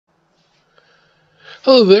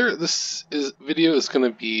Hello there, video is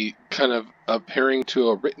going to be kind of pairing to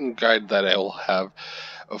a written guide that I will have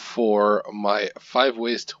for my 5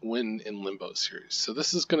 ways to win in Limbo series. So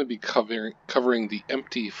this is going to be covering the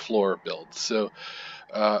empty floor build. So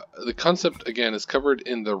the concept again is covered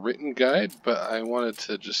in the written guide, but I wanted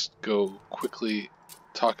to just go quickly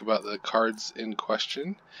talk about the cards in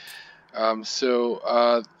question.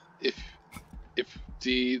 If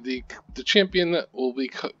the champion that we'll be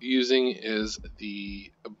using is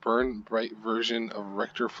the Burn Bright version of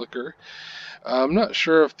Rector Flicker. I'm not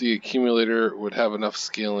sure if the accumulator would have enough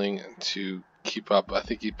scaling to keep up. I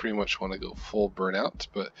think you pretty much want to go full burnout,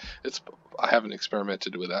 but I haven't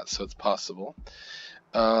experimented with that, so it's possible.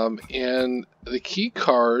 And the key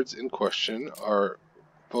cards in question are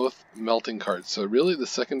both melting cards, so really the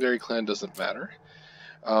secondary clan doesn't matter.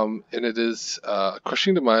 And it is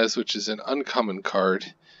Crushing Demise, which is an uncommon card,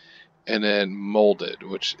 and then Molded,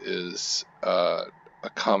 which is a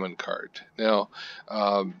common card. Now,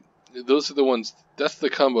 those are the ones, that's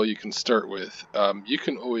the combo you can start with. You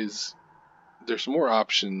can always, there's more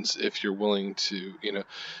options if you're willing to, in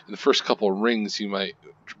the first couple of rings you might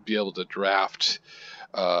be able to draft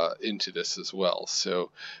into this as well.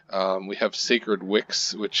 So we have Sacred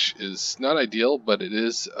Wicks, which is not ideal, but it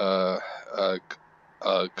is a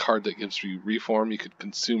card that gives you reform. You could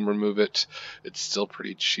consume, remove it. It's still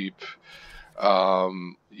pretty cheap.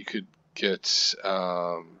 You could get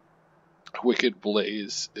Wicked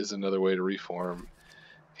Blaze is another way to reform,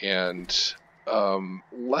 and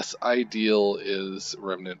less ideal is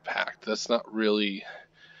Remnant Pact. That's not really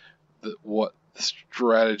what the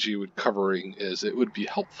strategy would covering is. It would be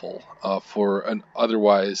helpful for an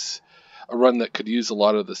otherwise a run that could use a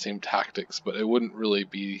lot of the same tactics, but it wouldn't really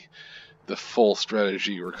be the full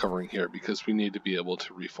strategy we're covering here, because we need to be able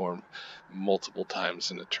to reform multiple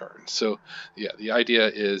times in a turn. So yeah, the idea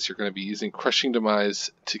is you're going to be using Crushing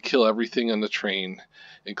Demise to kill everything on the train,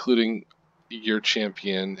 including your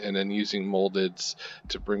champion, and then using Moldeds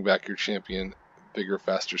to bring back your champion bigger,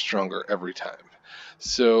 faster, stronger every time.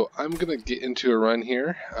 So I'm going to get into a run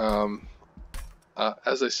here.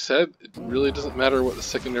 As I said, it really doesn't matter what the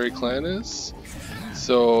secondary clan is.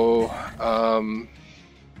 So I'm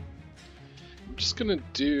just gonna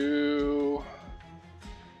do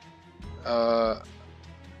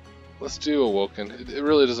let's do Awoken. It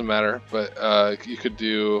really doesn't matter, but you could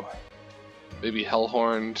do maybe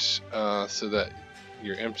Hellhorned so that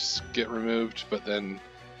your imps get removed, but then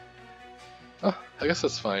I guess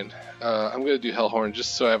that's fine. I'm gonna do Hellhorn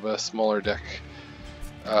just so I have a smaller deck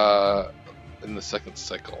in the second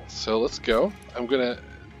cycle. So let's go. I'm gonna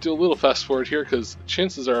do a little fast forward here because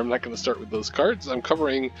chances are I'm not going to start with those cards. I'm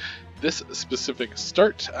covering this specific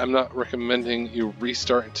start. I'm not recommending you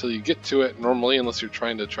restart until you get to it normally, unless you're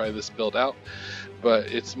trying to try this build out, but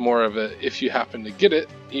it's more of a if you happen to get it,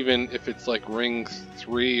 even if it's like ring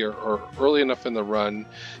 3 or early enough in the run,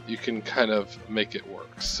 you can kind of make it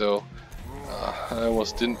work. So I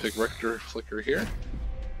almost didn't pick Rector Flicker here.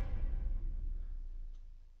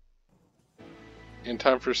 And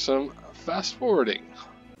time for some fast forwarding.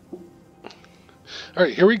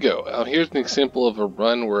 Alright, here we go. Here's an example of a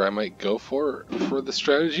run where I might go for the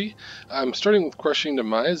strategy. I'm starting with Crushing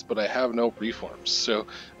Demise, but I have no reforms. So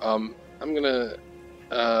I'm gonna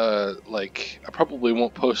I probably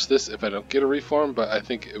won't post this if I don't get a reform, but I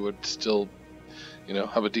think it would still,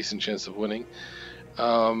 have a decent chance of winning.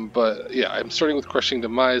 But yeah, I'm starting with Crushing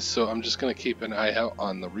Demise, so I'm just gonna keep an eye out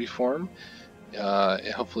on the reform.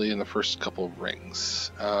 Hopefully in the first couple of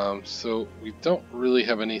rings. So we don't really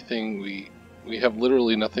have anything. We have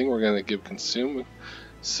literally nothing. We're going to give Consume.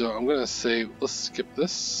 So I'm going to say let's skip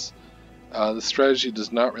this. The strategy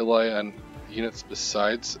does not rely on units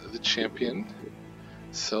besides the champion.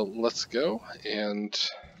 So let's go. And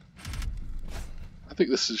I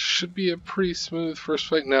think this should be a pretty smooth first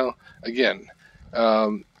fight. Now, again,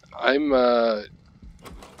 I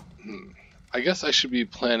guess I should be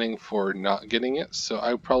planning for not getting it, so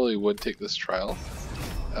I probably would take this trial.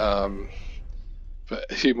 But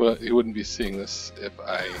he wouldn't be seeing this if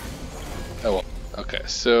I... Oh well. Okay,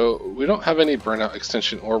 so we don't have any burnout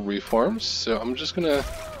extension or reforms, so I'm just gonna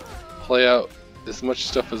play out as much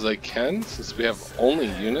stuff as I can, since we have only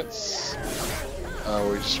units.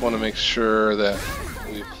 We just want to make sure that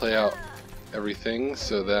we play out everything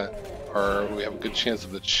so that we have a good chance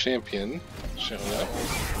of the champion showing up.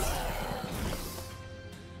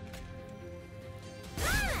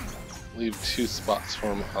 Leave 2 spots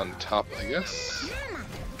for him on top, I guess.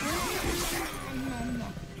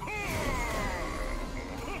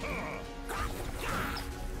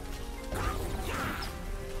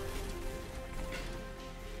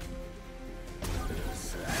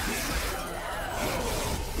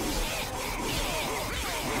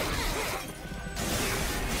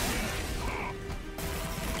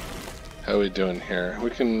 How are we doing here? We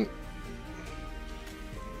can...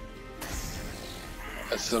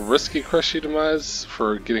 It's a risky Crushy Demise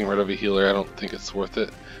for getting rid of a healer. I don't think it's worth it.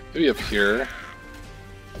 Maybe up here.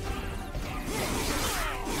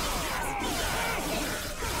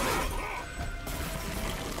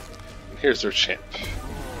 And here's our champ.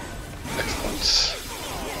 Excellent.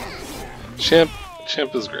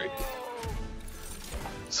 Champ is great.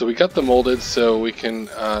 So we got the molded, so we can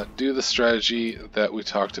do the strategy that we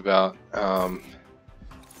talked about,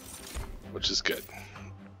 which is good.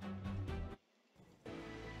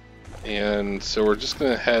 And so we're just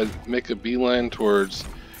going to make a beeline towards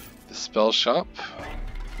the spell shop.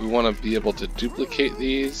 We want to be able to duplicate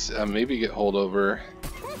these, maybe get holdover,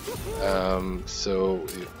 so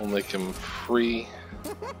we'll make him free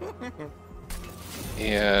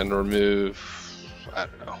and remove, I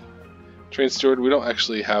don't know, Train Steward. We don't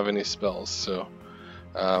actually have any spells, so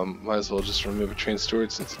might as well just remove a Train Steward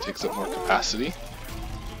since it takes up more capacity.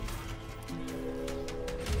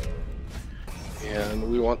 And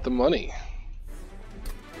we want the money.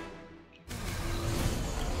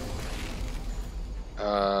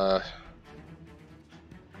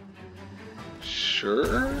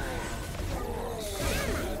 Sure.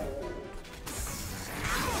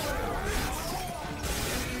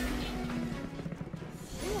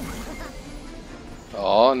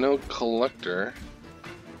 Oh, no collector.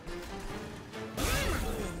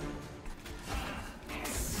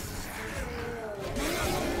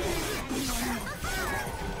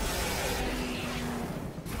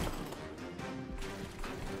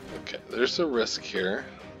 Okay, there's a risk here.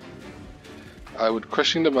 I would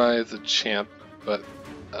Crushing Demise a champ, but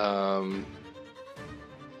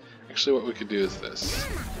actually what we could do is this.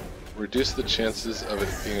 Reduce the chances of it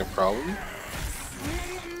being a problem.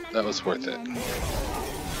 That was worth it.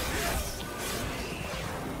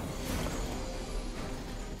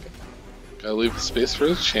 Gotta leave the space for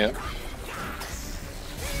the champ.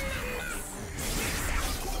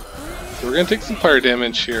 So we're gonna take some fire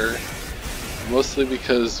damage here, mostly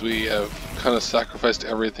because we have kind of sacrificed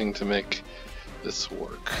everything to make this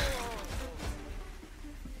work.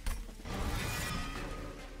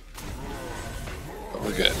 But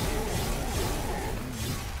we're good.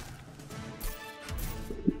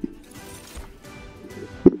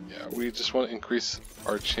 Yeah, we just want to increase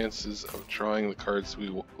our chances of drawing the cards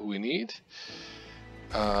we need.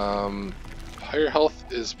 Higher health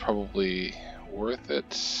is probably worth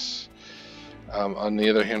it. On the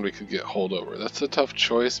other hand, we could get holdover. That's a tough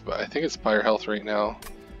choice, but I think it's higher health right now.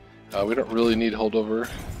 We don't really need holdover.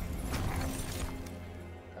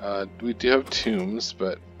 We do have tombs,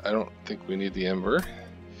 but I don't think we need the ember.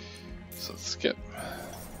 So let's skip.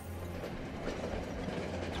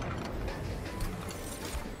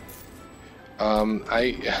 I'm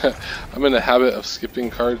in a habit of skipping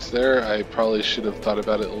cards there. I probably should have thought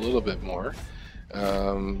about it a little bit more.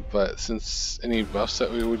 But since any buffs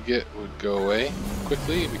that we would get would go away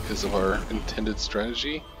quickly because of our intended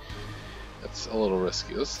strategy, that's a little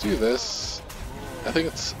risky. Let's do this. I think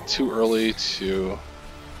it's too early to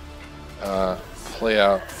play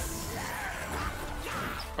out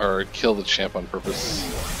or kill the champ on purpose.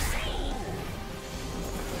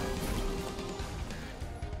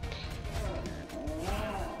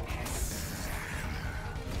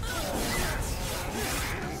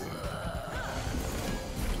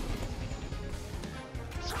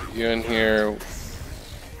 Let's get you in here.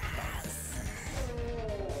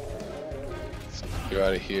 Let's get you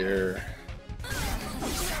out of here.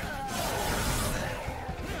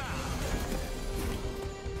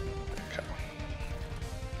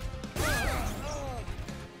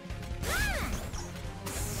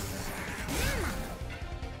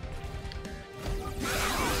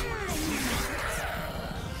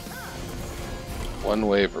 One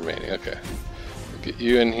wave remaining, okay. Get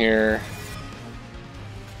you in here.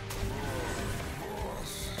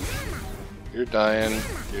 You're dying,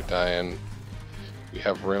 you're dying. We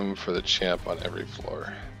have room for the champ on every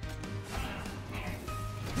floor.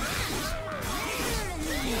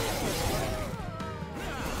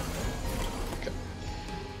 Okay.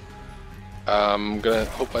 I'm gonna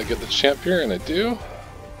hope I get the champ here, and I do.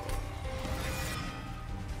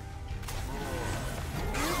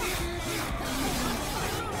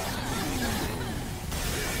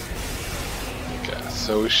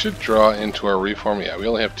 So we should draw into our reform. Yeah, we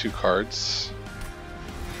only have 2 cards.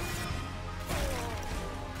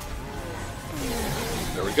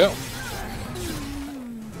 There we go.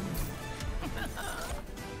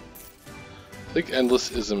 I think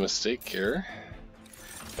Endless is a mistake here.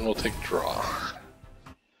 And we'll take draw.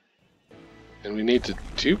 And we need to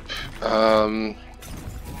dupe.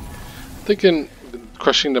 Thinking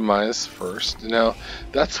Crushing Demise first. Now,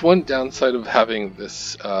 that's one downside of having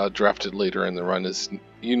this drafted later in the run, is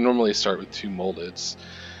you normally start with 2 moldeds.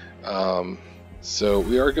 So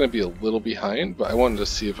we are going to be a little behind, but I wanted to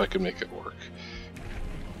see if I could make it work.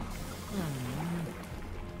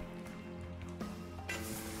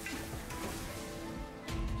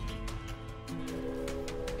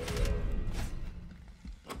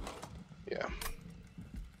 Yeah.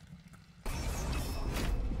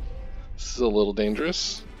 This is a little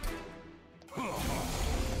dangerous. Alright,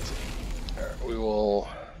 we will...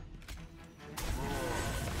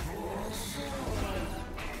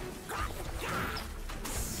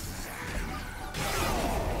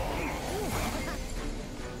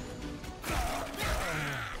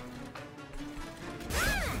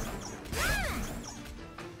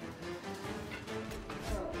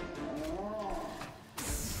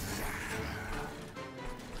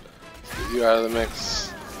 get you out of the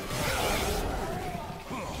mix.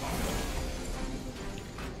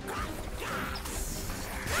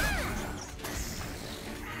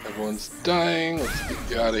 Everyone's dying. Let's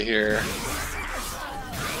get you out of here.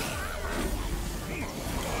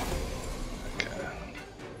 Okay.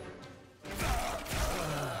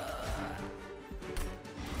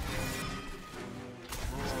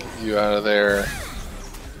 Let's get you out of there.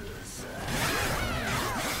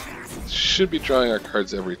 Should be drawing our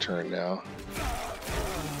cards every turn now.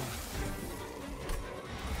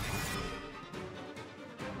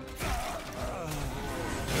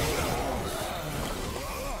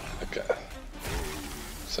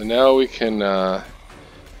 So now we can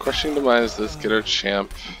Crushing Demise this, get our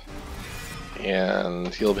champ,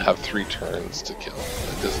 and he'll have 3 turns to kill.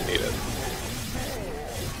 It doesn't need it.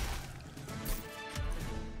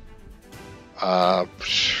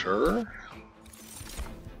 Sure.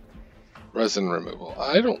 Resin removal.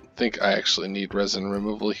 I don't think I actually need resin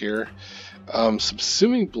removal here.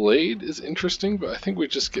 Subsuming Blade is interesting, but I think we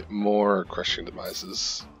just get more Crushing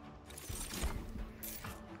Demises.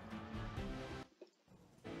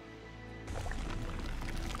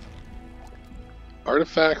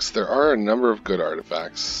 Artifacts, there are a number of good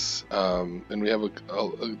artifacts, and we have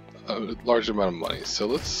a large amount of money, so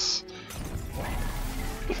let's...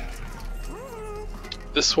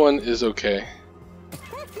 This one is okay.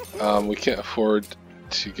 We can't afford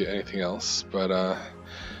to get anything else, but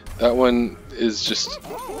that one is just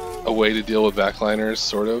a way to deal with backliners,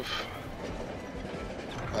 sort of.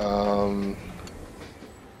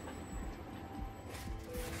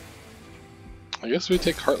 I guess we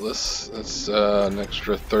take Heartless. That's an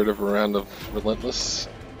extra third of a round of Relentless.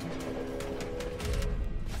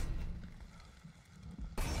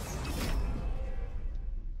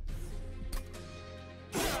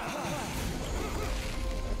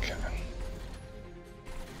 Okay.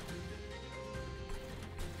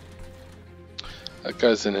 That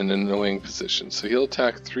guy's in an annoying position, so he'll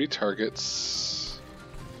attack 3 targets.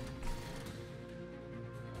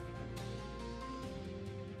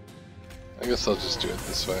 I guess I'll just do it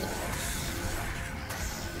this way.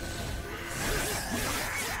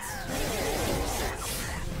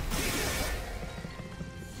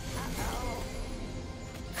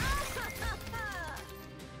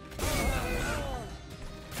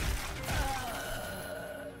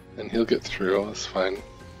 And he'll get through, that's fine.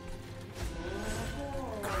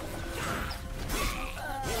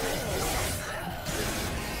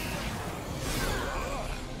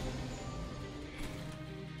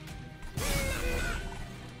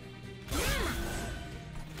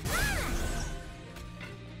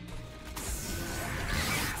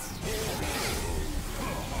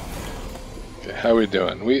 How are we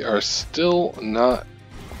doing? We are still not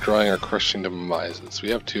drawing our Crushing Demises. We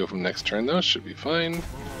have 2 of them next turn though, should be fine.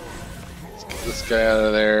 Let's get this guy out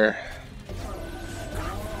of there.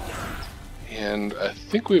 And I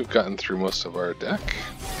think we've gotten through most of our deck.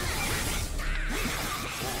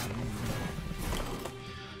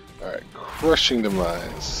 Alright, Crushing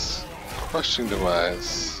Demise. Crushing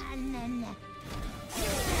Demise.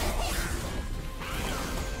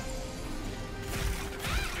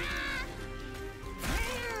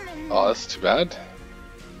 Oh, that's too bad.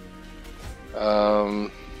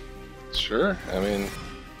 Sure. I mean,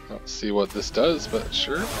 I don't see what this does, but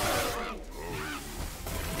sure.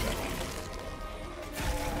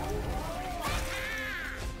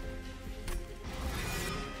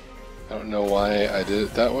 I don't know why I did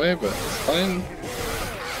it that way, but it's fine.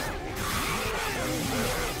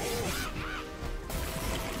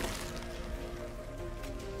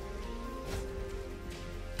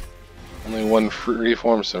 Only 1 free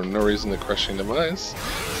form, so no reason to Crushing Demise.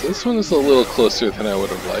 So this one is a little closer than I would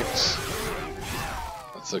have liked.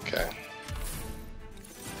 That's okay.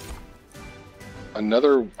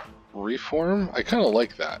 another reform. I kind of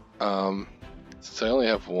like that. Since I only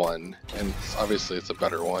have one, and obviously it's a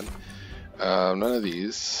better one. None of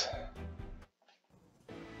these.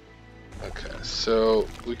 Okay, so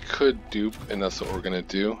we could dupe, and that's what we're gonna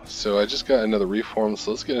do. So I just got another reform,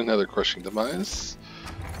 so let's get another Crushing Demise.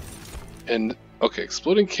 And okay,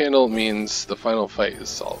 Exploding Candle means the final fight is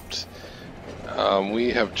solved.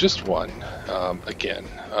 We have just won again.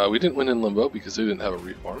 We didn't win in Limbo because we didn't have a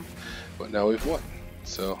reform, but now we've won.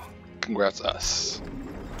 So congrats us.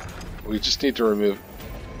 We just need to remove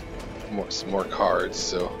some more cards,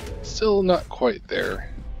 so still not quite there.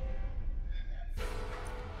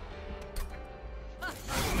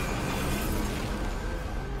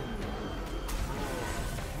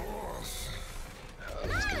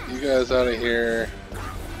 Let's get you guys out of here.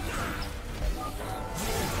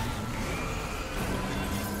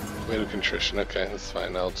 Weight of Contrition, okay, that's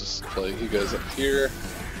fine. I'll just play you guys up here.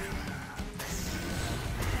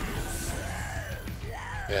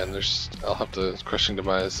 And there's, I'll have to Crushing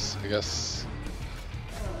Demise, I guess.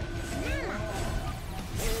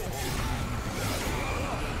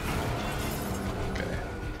 Okay.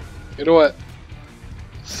 You know what?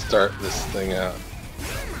 Start this thing out.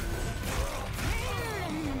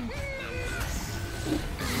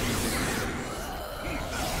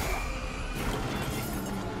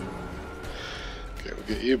 Okay, we'll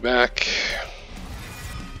get you back.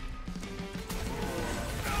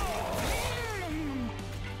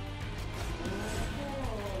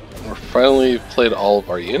 We're finally played all of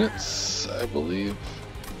our units, I believe.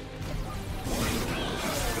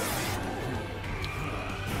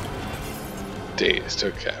 Dazed,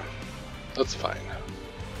 okay. That's fine.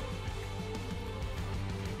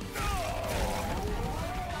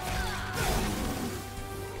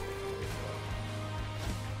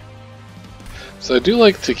 So I do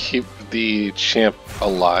like to keep the champ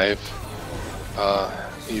alive,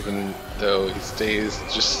 even though he's dazed,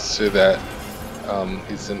 just so that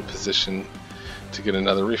he's in position to get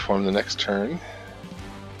another reform the next turn.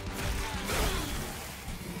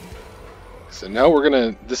 So now we're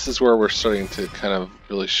gonna, this is where we're starting to kind of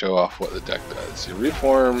really show off what the deck does. You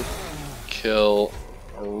reform, kill,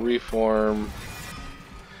 reform,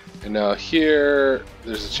 and now here,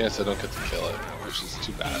 there's a chance I don't get to kill it, which is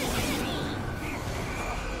too bad.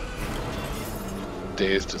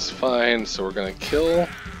 Dazed is fine, so we're gonna kill,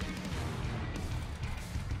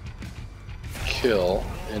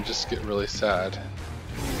 and just get really sad.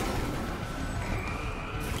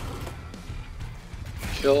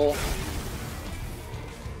 Kill,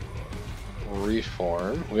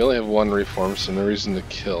 reform. We only have one reform, so no reason to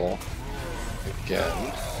kill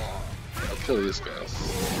again. I'll kill these guys.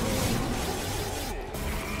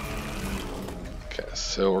 Okay,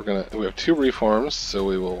 so we have two reforms, so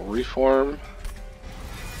we will reform,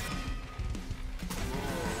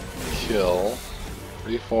 kill,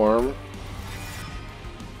 reform,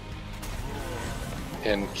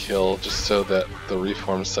 and kill, just so that the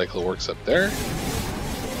reform cycle works up there.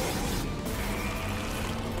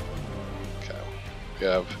 Okay, we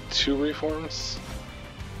have two reforms.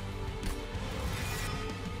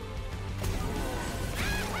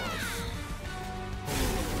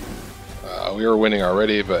 We were winning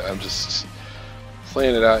already, but I'm just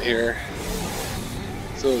playing it out here.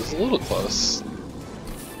 So it was a little close.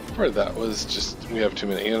 Part of that was just we have too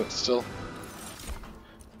many units still.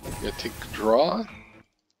 Gotta take draw.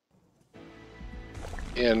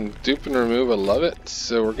 And dupe and remove, I love it.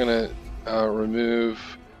 So we're gonna remove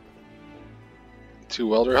two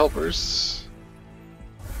welder helpers.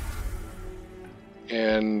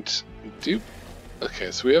 And dupe.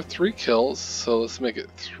 Okay, so we have 3 kills, so let's make it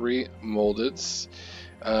 3 moldeds.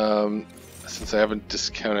 Since I haven't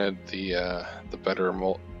discounted the better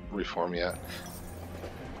reform yet.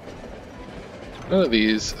 None of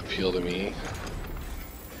these appeal to me.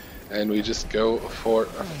 And we just go for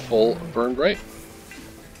a full burn bright.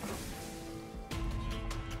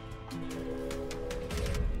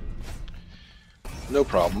 No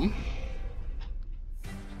problem.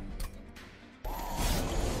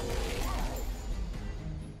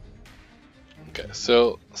 Okay,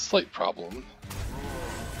 so slight problem.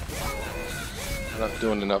 I'm not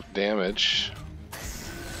doing enough damage.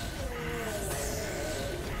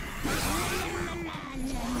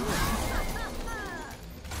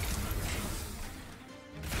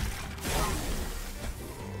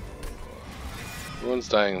 Everyone's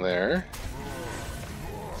dying there.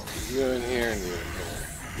 You in here and you in here.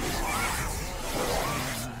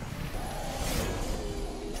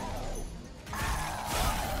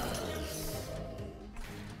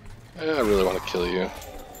 I really want to kill you. I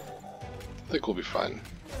think we'll be fine.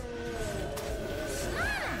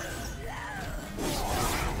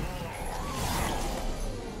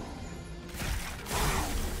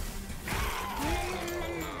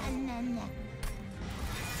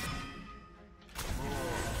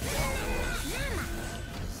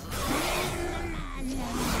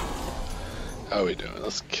 How are we doing?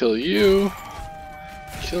 Let's kill you.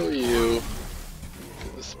 Kill you.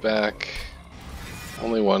 Get this back.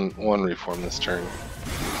 Only one reform this turn.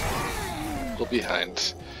 A little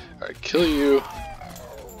behind. Alright, kill you.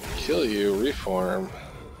 Kill you. Reform.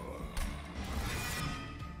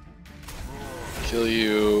 Kill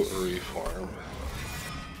you. Reform.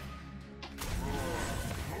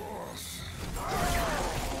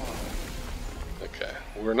 Okay,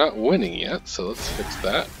 we're not winning yet, so let's fix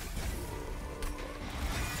that.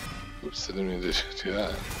 Oops, I didn't mean to do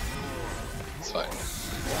that. It's fine.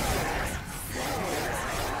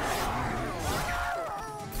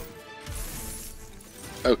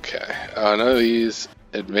 Okay, none of these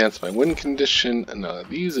advance my win condition, and none of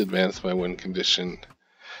these advance my win condition.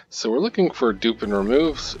 So we're looking for dupe and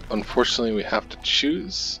removes. Unfortunately, we have to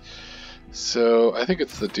choose. So I think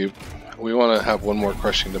it's the dupe. We want to have one more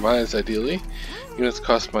crushing demise, ideally. Units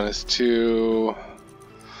cost -2.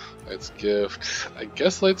 Light's gift. I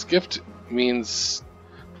guess Light's gift means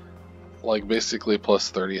like basically plus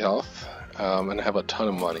 30 health, and have a ton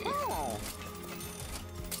of money.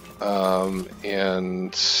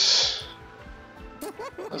 And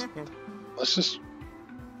let's just.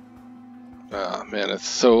 Ah, man, it's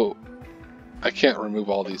so. I can't remove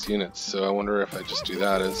all these units, so I wonder if I just do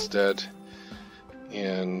that instead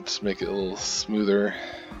and make it a little smoother.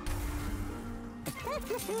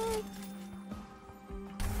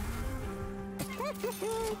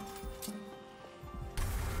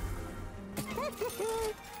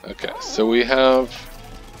 Okay, so we're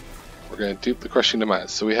going to dupe the Crushing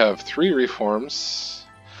Demise. So we have 3 reforms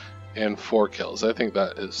and 4 kills. I think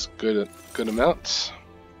that is good amount.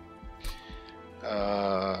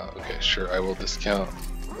 Okay, sure, I will discount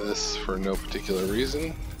this for no particular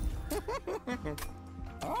reason.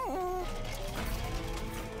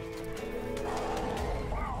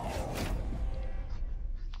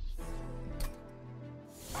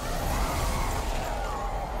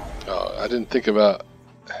 Oh, I didn't think about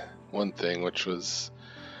one thing, which was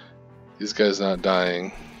these guys not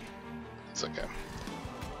dying. It's okay.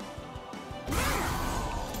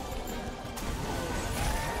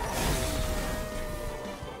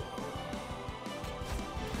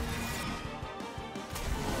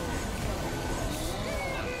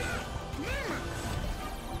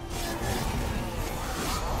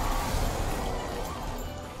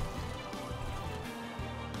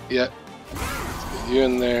 Yeah, let's get you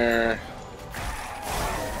in there.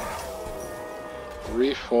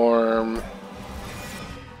 Reform.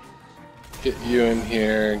 Get you in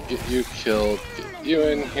here. Get you killed. Get you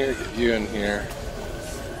in here. Get you in here.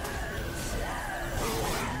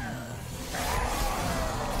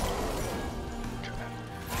 Okay.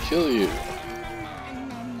 Kill you.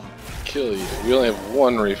 Kill you. We only have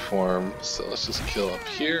 1 reform, so let's just kill up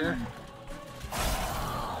here.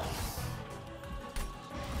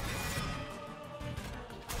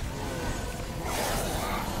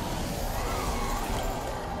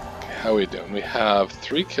 How are we doing? We have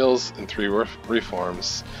 3 kills and 3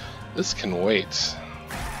 reforms. This can wait.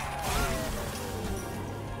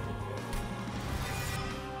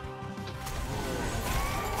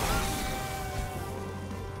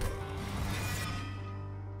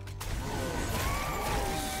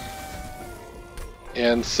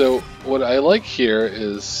 And so what I like here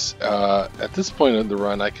is at this point in the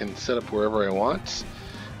run I can set up wherever I want.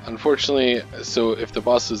 Unfortunately, so if the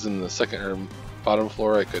boss is in the second or bottom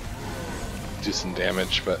floor I could do some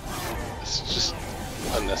damage, but it's just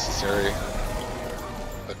unnecessary.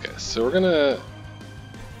 Okay, so we're gonna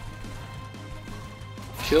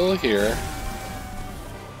kill here.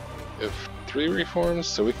 We have 3 reforms,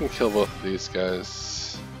 so we can kill both of these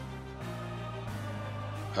guys.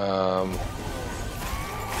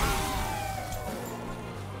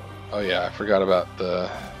 Oh yeah, I forgot about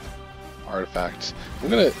the artifact. I'm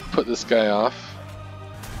gonna put this guy off.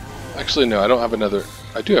 Actually, no, I don't have another.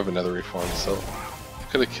 I do have another reform, so I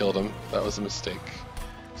could have killed him. That was a mistake.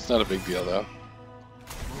 It's not a big deal, though.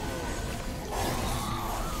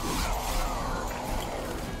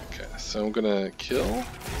 Okay, so I'm gonna kill,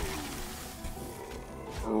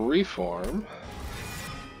 reform,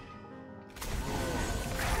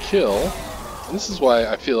 kill, and this is why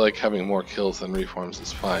I feel like having more kills than reforms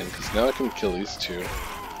is fine, because now I can kill these 2.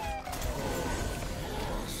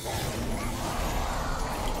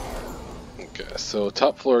 Okay, so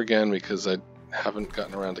top floor again because I haven't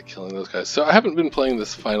gotten around to killing those guys. So I haven't been playing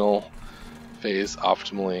this final phase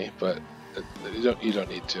optimally, but you don't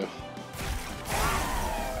need to.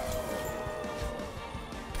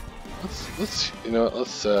 Let's you know what,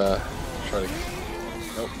 let's try to.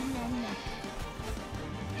 Nope.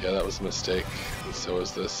 Yeah, that was a mistake, and so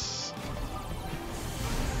is this.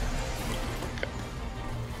 Okay.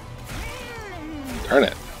 Darn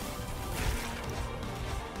it.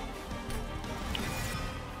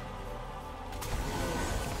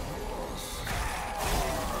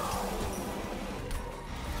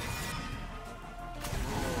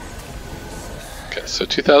 Okay, so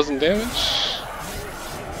 2,000 damage.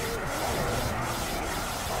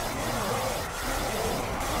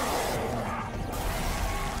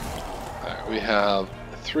 Alright, we have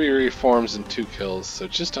 3 reforms and 2 kills, so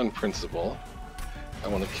just on principle, I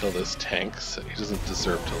want to kill this tank, so he doesn't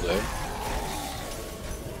deserve to live.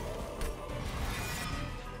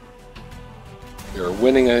 We are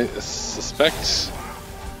winning, I suspect,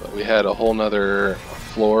 but we had a whole nother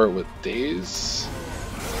floor with days.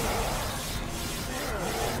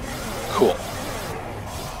 Cool.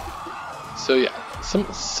 So yeah, some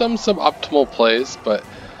suboptimal plays, but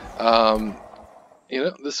you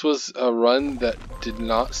know, this was a run that did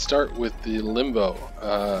not start with the Limbo.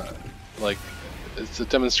 Like, it's a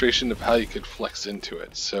demonstration of how you could flex into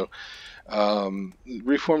it. So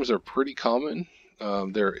reforms are pretty common.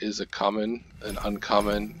 There is a common, an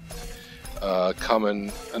uncommon,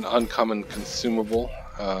 common, an uncommon consumable.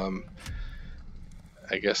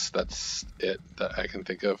 I guess that's it that I can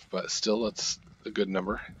think of, but still, that's a good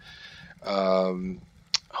number.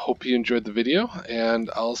 Hope you enjoyed the video, and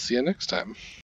I'll see you next time.